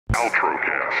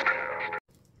Paltrocast.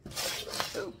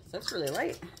 Oh, that's really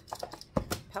light.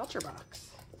 Paltrobox.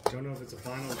 Don't know if it's a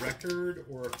vinyl record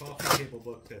or a coffee table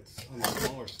book that's on the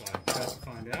smaller side. Best to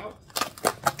find out.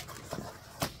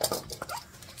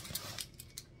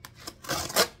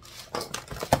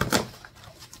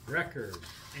 Record.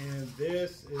 And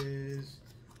this is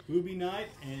Boobie Night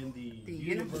and the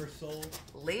Universal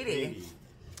Lady.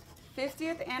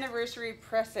 50th anniversary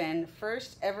press-in,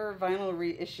 first ever vinyl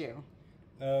reissue.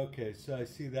 Okay, so I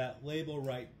see that label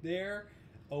right there.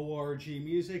 ORG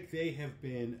Music, they have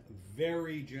been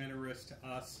very generous to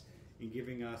us in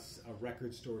giving us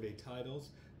record store day titles.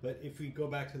 But if we go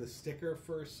back to the sticker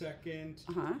for a second,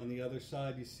 on the other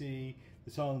side you see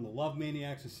the song The Love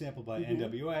Maniacs was sampled by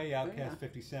NWA, Outkast,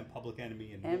 50 Cent, Public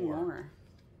Enemy, and more.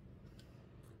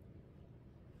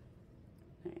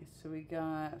 Okay, so we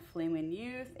got Flamin'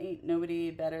 Youth, Ain't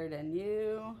Nobody Better Than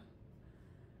You,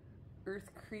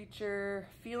 Earth Creature,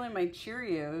 Feeling My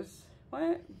Cheerios.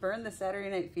 What? Burn the Saturday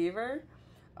Night Fever?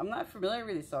 I'm not familiar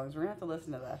with these songs. We're going to have to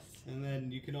listen to this. And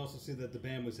then you can also see that the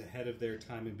band was ahead of their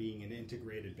time in being an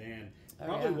integrated band.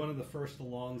 Probably one of the first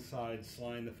alongside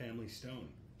Sly and the Family Stone.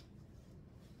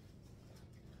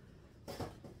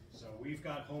 So we've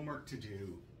got homework to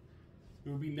do.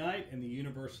 Boobie Night and the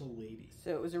Universal Lady.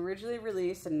 So it was originally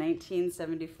released in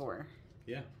 1974.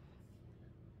 Yeah.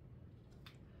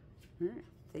 All right.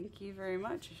 Thank you very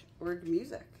much. Org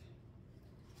Music.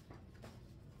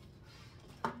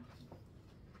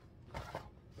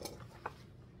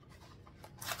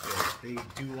 They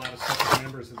do a lot of stuff with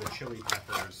members of the Chili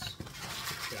Peppers,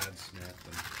 Chad Smith,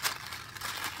 and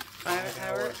 5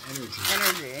 Hour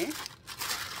Energy.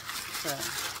 So.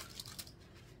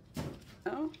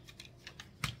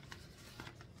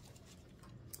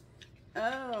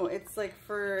 Oh, it's like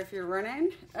for if you're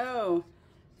running. Oh,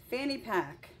 fanny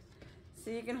pack.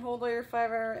 So you can hold all your 5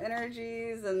 Hour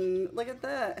Energies, and look at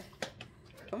that.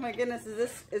 Oh my goodness,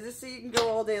 is this so you can go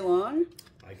all day long?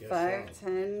 I guess 5, so.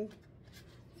 10,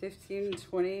 15,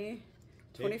 20,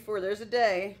 24. There's a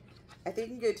day. I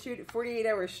think you can go 48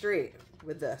 hours straight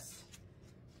with this.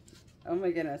 Oh my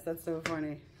goodness, that's so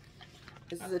funny.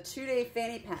 This is a 2-day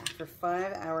fanny pack for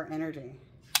 5 Hour Energy.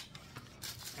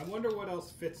 I wonder what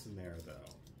else fits in there, though.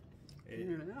 I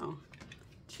don't know.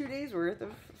 2 days worth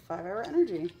of 5 Hour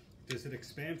Energy. Does it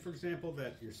expand, for example,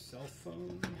 that your cell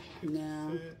phone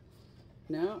No. fit?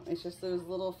 No, it's just those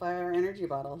little 5 Hour Energy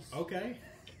bottles. Okay.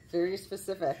 Very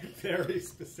specific. Very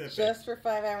specific. Just for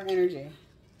 5 Hour Energy.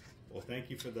 Well, thank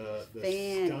you for the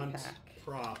stunt pack.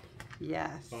 prop.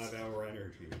 Yes. 5 Hour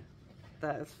Energy.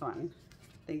 That is fun.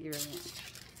 Thank you very much.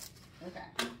 Okay.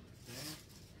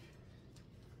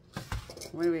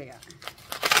 What do we got?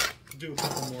 Do a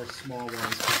couple more small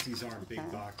ones because these aren't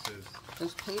big boxes.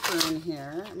 There's paper in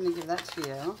here. I'm going to give that to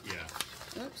you.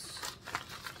 Yeah. Oops.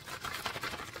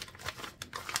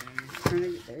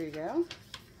 There you go.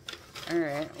 All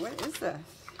right. What is this?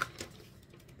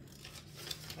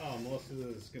 Oh, Melissa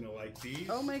is going to like these.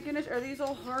 Oh my goodness. Are these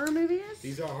all horror movies?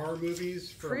 These are horror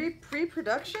movies. From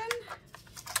Pre-production?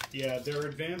 Yeah, they're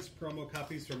advanced promo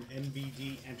copies from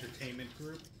NBD Entertainment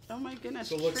Group. Oh my goodness.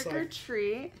 So it looks Trick or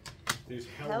Treat. There's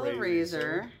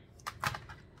Hellraiser.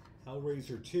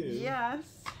 Hellraiser 2. Yes.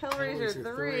 Hellraiser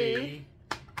 3.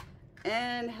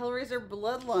 And Hellraiser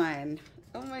Bloodline.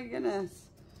 Oh my goodness.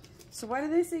 So why do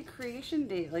they say creation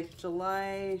date? Like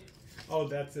July? Oh,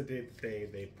 that's the date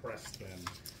they pressed them.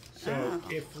 So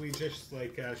if we just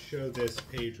show this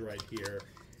page right here,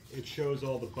 it shows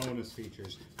all the bonus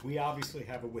features. We obviously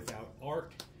have it without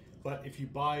art, but if you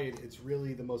buy it, it's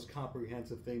really the most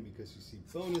comprehensive thing because you see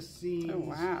bonus scenes,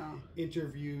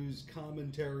 interviews,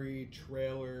 commentary,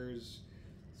 trailers.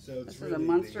 So it's this is a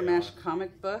Monster Mash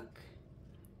comic book.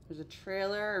 There's a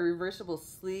trailer, a reversible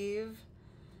sleeve,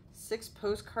 6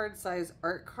 postcard size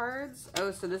art cards.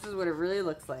 Oh, so this is what it really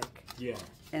looks like. Yeah.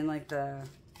 And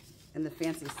in the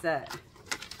fancy set.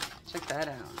 Check that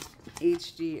out.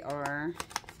 HDR.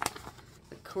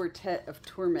 The Quartet of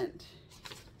Torment.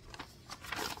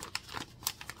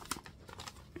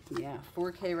 Yeah,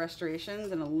 4K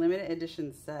restorations and a limited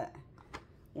edition set.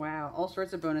 Wow, all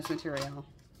sorts of bonus material.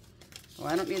 Well,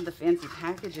 I don't need the fancy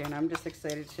packaging. I'm just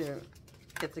excited to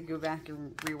get to go back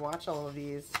and rewatch all of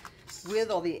these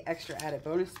with all the extra added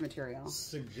bonus material.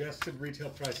 Suggested retail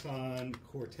price on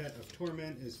Quartet of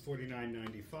Torment is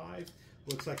 $49.95.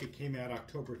 Looks like it came out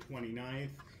October 29th.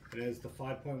 It has the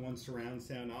 5.1 surround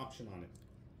sound option on it.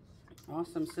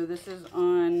 Awesome. So this is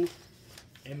on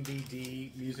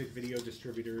MVD, Music Video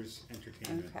Distributors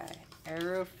Entertainment. Okay.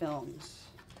 Arrow Films.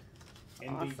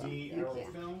 MVD, Arrow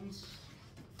Films.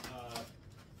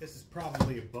 This is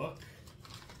probably a book.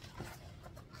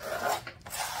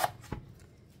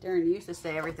 Darren used to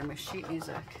say everything was sheet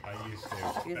music. I used to.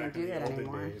 He doesn't do in the that olden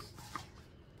anymore. days.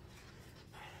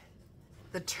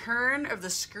 The Turn of the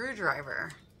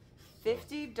Screwdriver.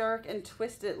 50 dark and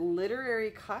twisted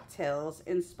literary cocktails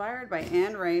inspired by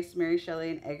Anne Rice, Mary Shelley,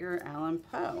 and Edgar Allan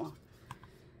Poe.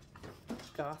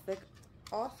 Gothic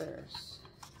authors.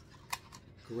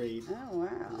 Great Oh,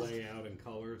 wow. layout and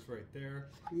colors right there.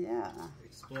 Yeah.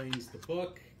 Explains the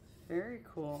book. Very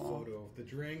cool. Photo of the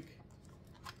drink.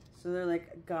 So they're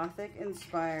like Gothic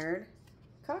inspired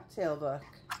cocktail book.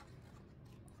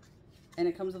 And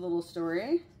it comes with a little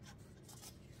story.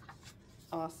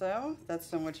 Also, that's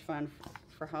so much fun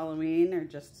for Halloween or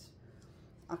just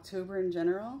October in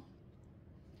general.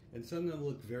 And some that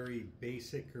look very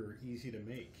basic or easy to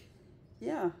make.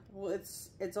 Yeah, well,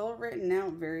 it's all written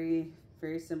out very,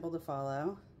 very simple to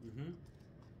follow. Mm-hmm.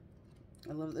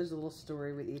 I love there's a little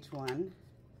story with each one.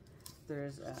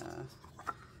 There's a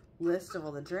list of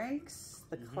all the drinks,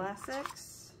 the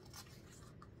classics,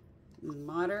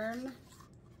 modern,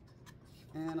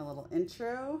 and a little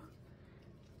intro.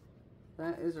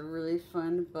 That is a really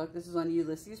fun book. This is on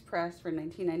Ulysses Press for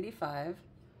 1995.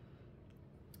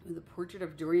 With a portrait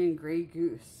of Dorian Gray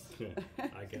Goose.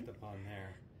 I get the pun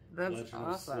there. That's Legend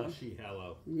awesome. of Slushy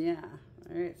Hallow. Yeah.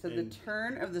 All right. So And The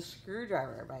Turn of the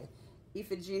Screwdriver by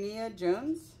Iphigenia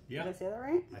Jones. Yeah. Did I say that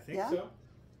right? I think so.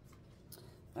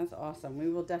 That's awesome. We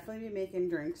will definitely be making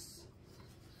drinks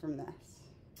from this.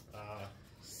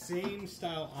 Same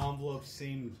style envelope,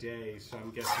 same day, so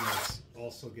I'm guessing it's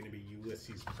also going to be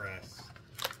Ulysses Press.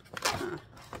 Huh.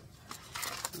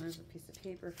 There's a piece of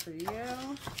paper for you.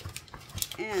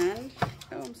 And,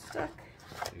 oh, I'm stuck.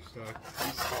 You stuck?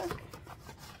 I'm stuck.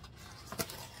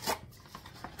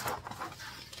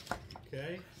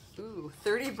 Okay. Ooh,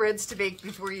 30 breads to bake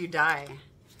before you die.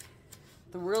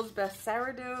 The world's best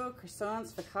sourdough,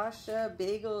 croissants, focaccia,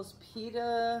 bagels,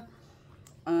 pita.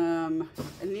 And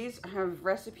these have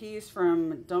recipes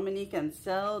from Dominique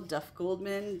Ansel, Duff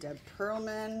Goldman, Deb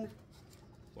Perlman.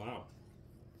 Wow.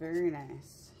 Very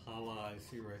nice. Challah, I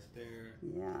see right there.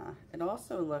 Yeah, it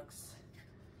also looks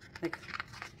like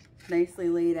nicely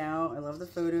laid out. I love the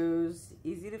photos,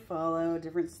 easy to follow,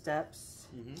 different steps.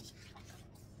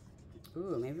 Mm-hmm.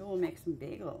 Ooh, maybe we'll make some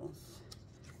bagels.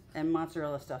 And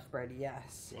mozzarella stuffed bread,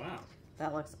 yes. Wow.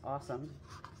 That looks awesome.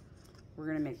 We're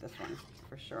gonna make this one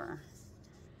for sure.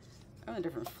 Oh, the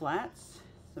different flats,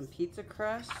 some pizza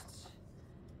crust.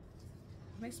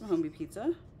 Make some homemade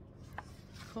pizza.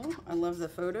 Cool. I love the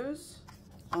photos.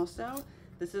 Also,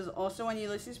 this is also on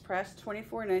Ulysses Press,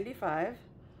 $24.95.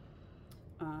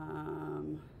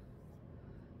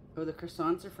 Oh, the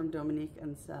croissants are from Dominique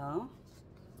Ansel.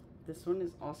 This one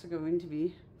is also going to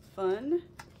be fun.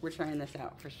 We're trying this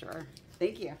out for sure.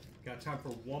 Thank you. Got time for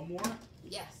one more?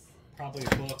 Yes. Probably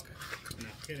a book.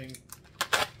 Not kidding.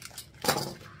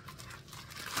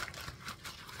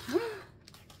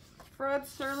 Rod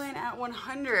Serling at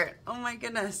 100. Oh my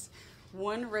goodness.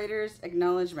 One Writer's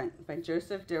Acknowledgement by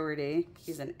Joseph Dougherty.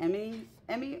 He's an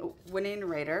Emmy-winning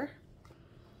writer.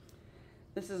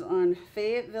 This is on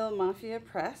Fayetteville Mafia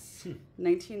Press,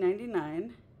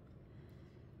 1999.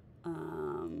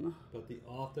 But the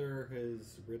author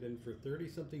has written for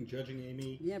 30-something, Judging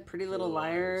Amy. Yeah, Pretty Little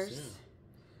Liars.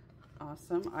 Yeah.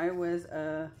 Awesome. I was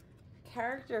a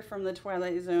character from the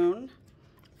Twilight Zone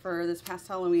for this past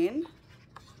Halloween.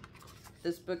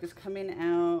 This book is coming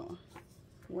out,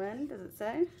 when does it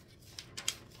say?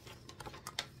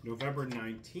 November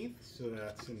 19th, so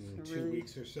that's in So 2 really-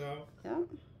 weeks or so. Yep.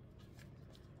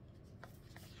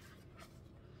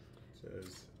 It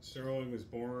says, Serling was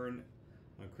born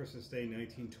on Christmas Day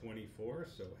 1924,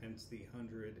 so hence the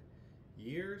 100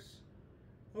 years.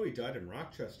 Oh, he died in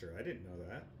Rochester. I didn't know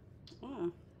that.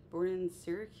 Oh, born in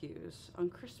Syracuse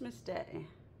on Christmas Day,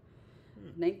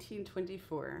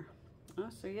 1924. Oh,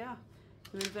 so yeah,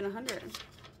 he would have been 100.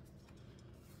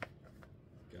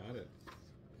 Got it.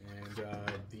 And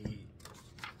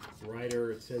the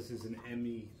writer, it says, is an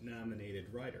Emmy-nominated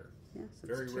writer. Yes, it's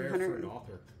Very rare for an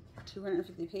author.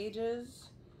 250 pages.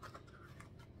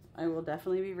 I will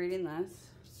definitely be reading this.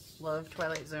 Love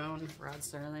Twilight Zone, Rod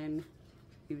Serling.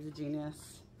 He was a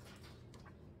genius.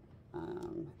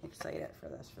 Excited for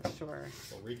this for sure.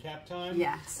 So recap time?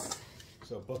 Yes.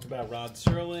 So book about Rod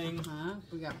Serling.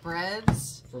 We got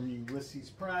breads. From Ulysses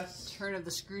Press. Turn of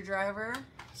the Screwdriver.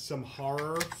 Some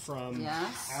horror from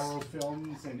Yes. Arrow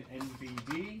Films and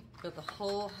NBD. Got the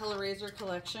whole Hellraiser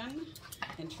collection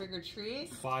and Trick or Treat.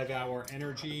 5 Hour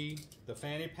Energy, the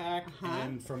fanny pack,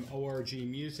 and from ORG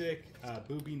Music,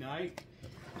 Boobie Night,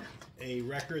 a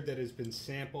record that has been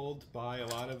sampled by a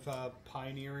lot of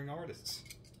pioneering artists.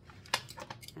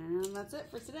 And that's it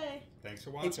for today. Thanks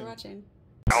for watching. Thanks for watching.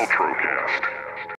 Paltrocast.